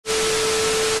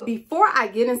Before I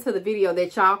get into the video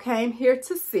that y'all came here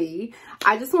to see,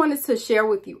 I just wanted to share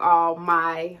with you all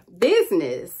my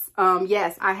business.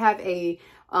 Yes, I have a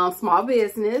small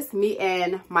business, me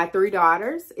and my 3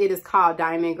 daughters. It is called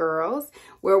Diamond Girlz,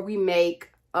 where we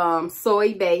make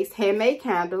soy-based handmade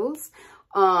candles.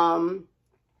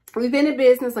 We've been in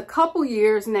business a couple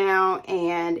years now,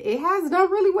 and it has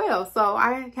done really well, so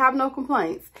I have no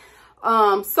complaints.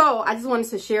 So I just wanted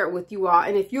to share it with you all.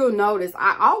 And if you'll notice,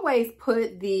 I always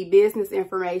put the business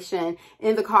information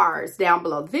in the cards down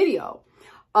below the video.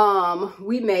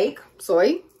 We make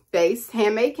soy-based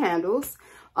handmade candles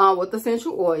with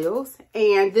essential oils,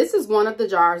 and this is one of the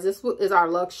jars. This is our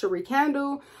luxury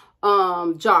candle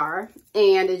jar,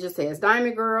 and it just says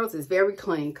Diamond Girlz. It's very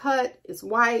clean cut. It's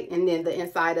white, and then the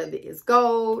inside of it is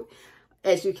gold.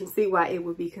 As you can see, why it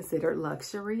would be considered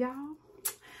luxury, y'all.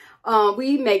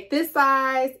 We make this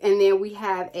size, and then we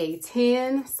have a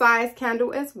 10 size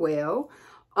candle as well.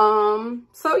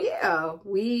 So yeah,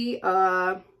 we,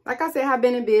 like I said, have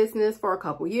been in business for a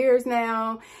couple years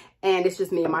now, and it's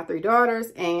just me and my 3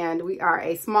 daughters, and we are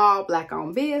a small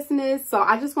Black-owned business. So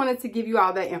I just wanted to give you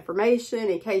all that information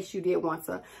in case you did want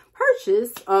to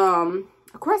purchase. Of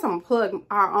course, I'm gonna plug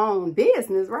our own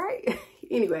business, right?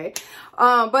 Anyway,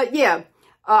 but yeah.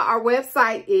 Our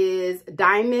website is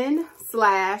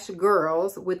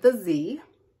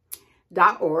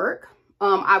diamond/girls.org.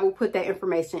 I will put that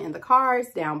information in the cards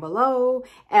down below,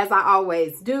 as I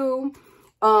always do.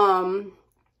 Yeah,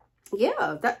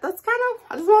 that's kind of,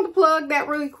 I just wanted to plug that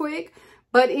really quick.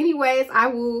 But anyways, I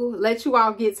will let you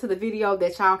all get to the video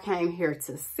that y'all came here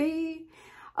to see.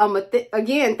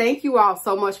 Again, thank you all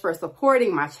so much for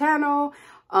supporting my channel.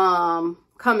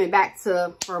 Coming back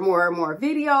for more and more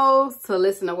videos to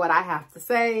listen to what I have to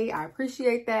say. I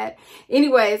appreciate that.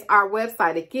 Anyways, our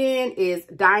website again is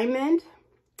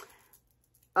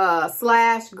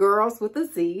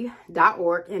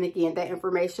diamond/girls.org. And again, that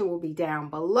information will be down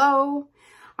below.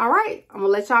 All right, I'm gonna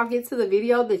let y'all get to the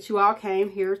video that you all came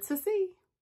here to see.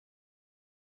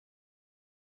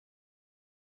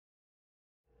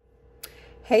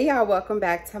 Hey y'all, welcome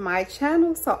back to my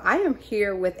channel. So I am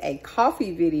here with a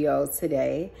coffee video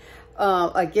today.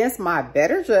 Against my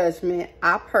better judgment,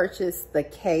 I purchased the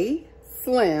K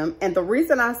Slim, and the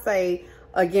reason I say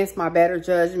against my better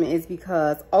judgment is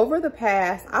because over the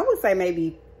past, I would say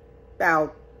maybe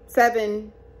about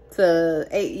 7 to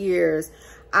 8 years,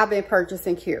 I've been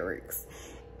purchasing Keurigs,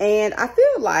 and I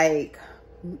feel like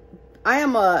I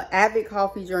am a avid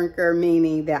coffee drinker,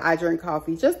 meaning that I drink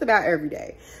coffee just about every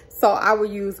day. So I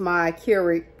will use my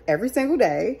Keurig every single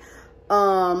day.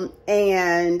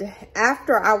 And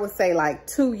after, I would say like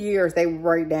 2 years, they would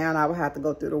break down. I would have to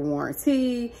go through the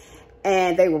warranty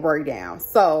and they would break down.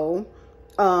 So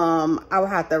I would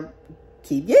have to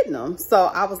keep getting them. So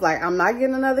I was like, I'm not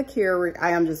getting another Keurig.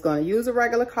 I am just going to use a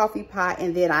regular coffee pot,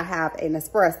 and then I have an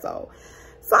espresso.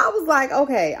 So I was like,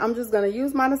 okay, I'm just going to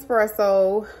use my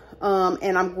Nespresso,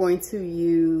 and I'm going to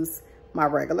use my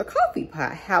regular coffee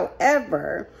pot.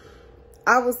 However,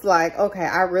 I was like, okay,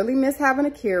 I really miss having a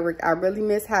Keurig. I really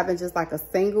miss having just like a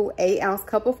single 8-ounce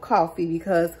cup of coffee,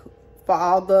 because for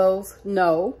all those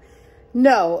know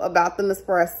about the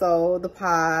Nespresso, the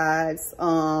pods,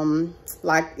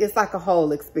 like it's like a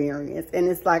whole experience. And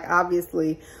it's like,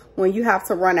 obviously, when you have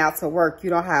to run out to work, you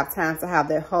don't have time to have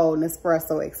that whole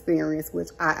Nespresso experience, which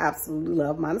I absolutely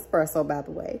love my Nespresso, by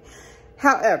the way.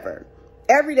 However,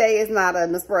 every day is not a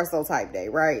Nespresso type day,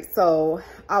 right? So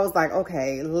I was like,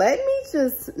 okay, let me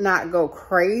just not go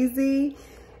crazy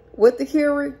with the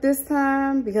Keurig this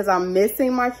time, because I'm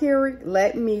missing my Keurig.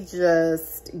 Let me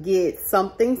just get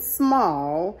something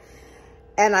small.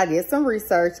 And I did some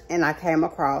research, and I came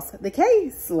across the K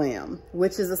Slim,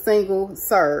 which is a single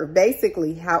serve,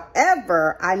 basically.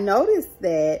 However, I noticed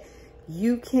that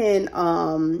you can,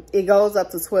 it goes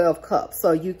up to 12 cups.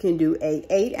 So you can do a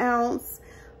 8-ounce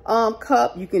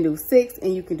cup, you can do 6,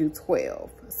 and you can do 12.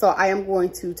 So I am going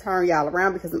to turn y'all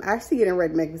around, because I'm actually getting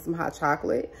ready to make me some hot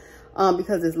chocolate,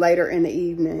 because it's later in the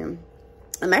evening.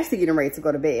 I'm actually getting ready to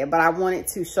go to bed, but I wanted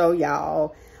to show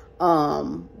y'all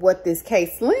what this K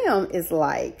Slim is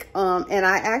like. And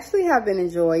I actually have been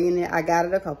enjoying it. I got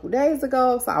it a couple days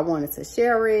ago, so I wanted to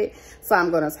share it. So I'm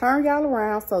going to turn y'all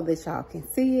around so that y'all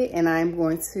can see it, and I'm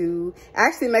going to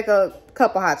actually make a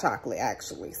cup of hot chocolate,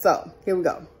 actually. So here we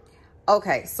go.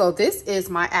 Okay, so this is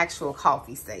my actual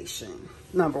coffee station,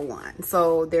 number 1.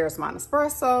 So there's my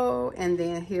Nespresso, and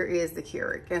then here is the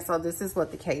Keurig. And so this is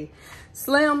what the K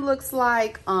Slim looks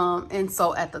like. And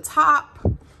so at the top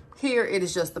here, it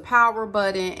is just the power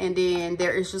button, and then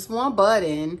there is just one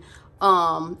button.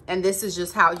 And this is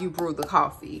just how you brew the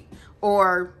coffee.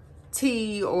 Or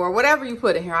tea or whatever you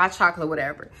put in here, hot chocolate,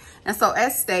 whatever. And so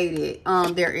as stated,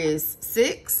 there is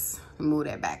 6, move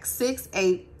that back, 6,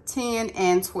 8, 10,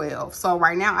 and 12. So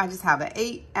right now I just have an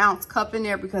 8-ounce cup in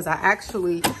there because I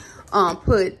actually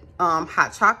put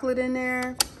hot chocolate in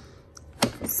there.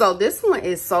 So this one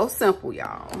is so simple,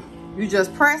 y'all. You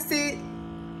just press it.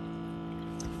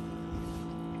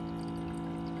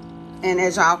 And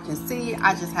as y'all can see,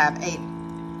 I just have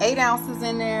 8 ounces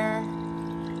in there.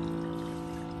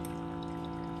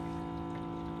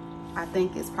 I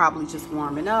think it's probably just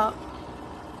warming up.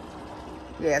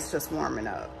 Yeah, it's just warming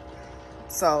up.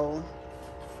 So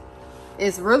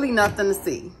it's really nothing to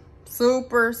see.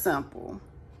 Super simple.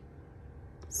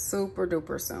 Super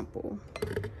duper simple.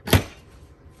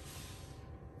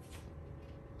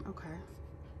 Okay.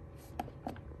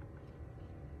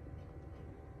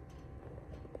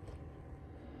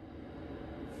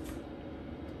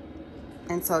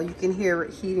 And so you can hear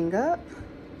it heating up.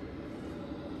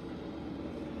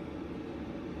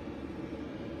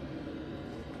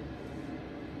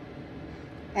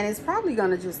 And it's probably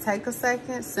gonna just take a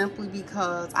second simply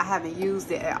because I haven't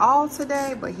used it at all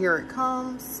today, but here it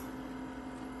comes.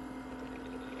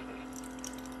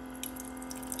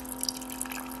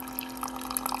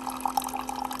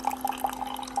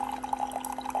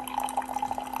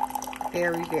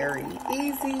 Very, very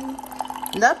easy.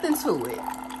 Nothing to it.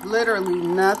 Literally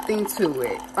nothing to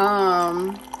it.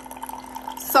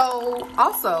 So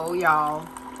also, y'all,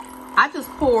 I just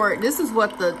poured, this is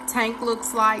what the tank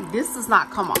looks like. This does not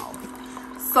come off.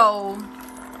 So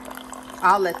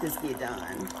I'll let this get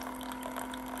done.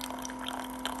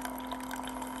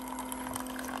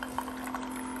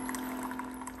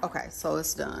 Okay, so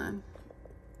it's done.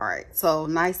 All right, so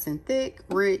nice and thick,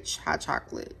 rich, hot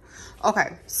chocolate.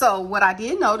 Okay, so what I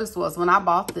did notice was when I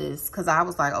bought this, because I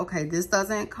was like, okay, this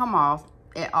doesn't come off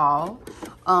at all.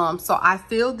 So I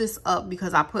filled this up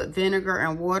because I put vinegar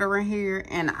and water in here,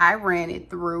 and I ran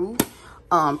it through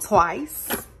twice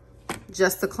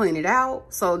just to clean it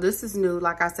out. So this is new.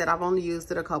 Like I said, I've only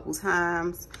used it a couple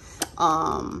times.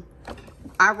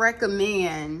 I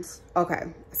recommend,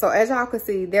 okay, so as y'all can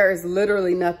see, there is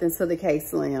literally nothing to the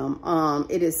K-Slim.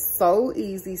 It is so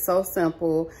easy, so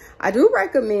simple. I do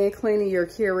recommend cleaning your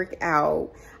Keurig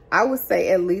out, I would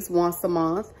say at least once a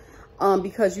month,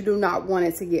 because you do not want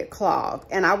it to get clogged.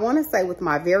 And I want to say with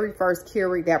my very first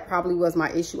Keurig, that probably was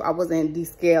my issue. I wasn't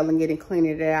descaling it and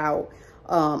cleaning it out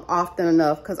often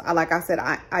enough because, like I said,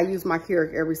 I use my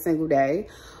Keurig every single day.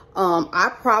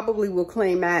 I probably will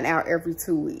clean mine out every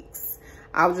 2 weeks.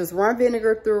 I'll just run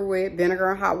vinegar through it.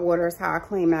 Vinegar and hot water is how I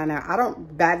clean mine out. I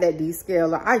don't buy that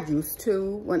descaler. I used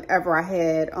to whenever I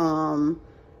had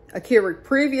a Keurig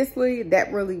previously.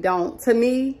 That really don't. To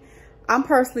me, I'm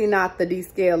personally not the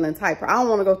descaling type. I don't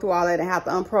want to go through all that and have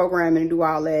to unprogram and do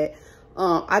all that.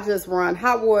 I just run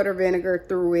hot water, vinegar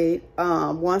through it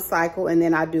 1 cycle, and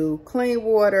then I do clean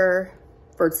water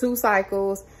for 2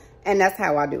 cycles. And that's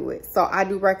how I do it. So I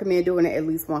do recommend doing it at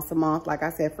least once a month. Like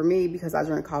I said, for me, because I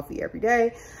drink coffee every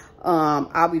day,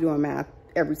 I'll be doing mine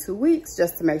every 2 weeks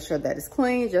just to make sure that it's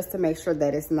clean, just to make sure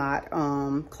that it's not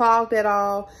clogged at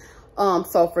all.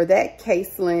 So for that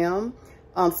K-Slim,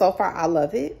 so far I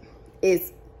love it.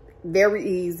 It's very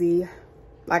easy.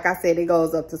 Like I said, it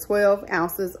goes up to 12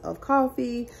 ounces of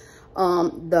coffee.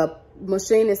 The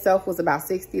machine itself was about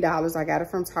 $60. I got it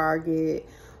from Target.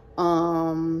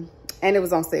 And it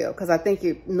was on sale because I think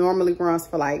it normally runs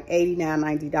for like $89,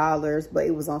 $90, but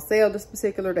it was on sale this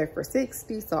particular day for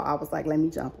 $60. So I was like, let me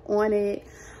jump on it.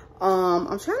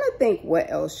 I'm trying to think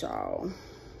what else, y'all.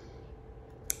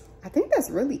 I think that's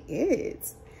really it.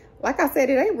 Like I said,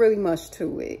 it ain't really much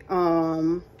to it.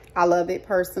 I love it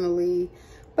personally.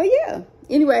 But yeah,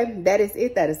 anyway, that is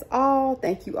it. That is all.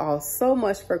 Thank you all so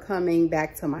much for coming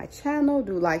back to my channel.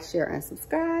 Do like, share, and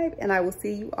subscribe. And I will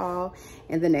see you all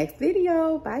in the next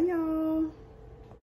video. Bye, y'all.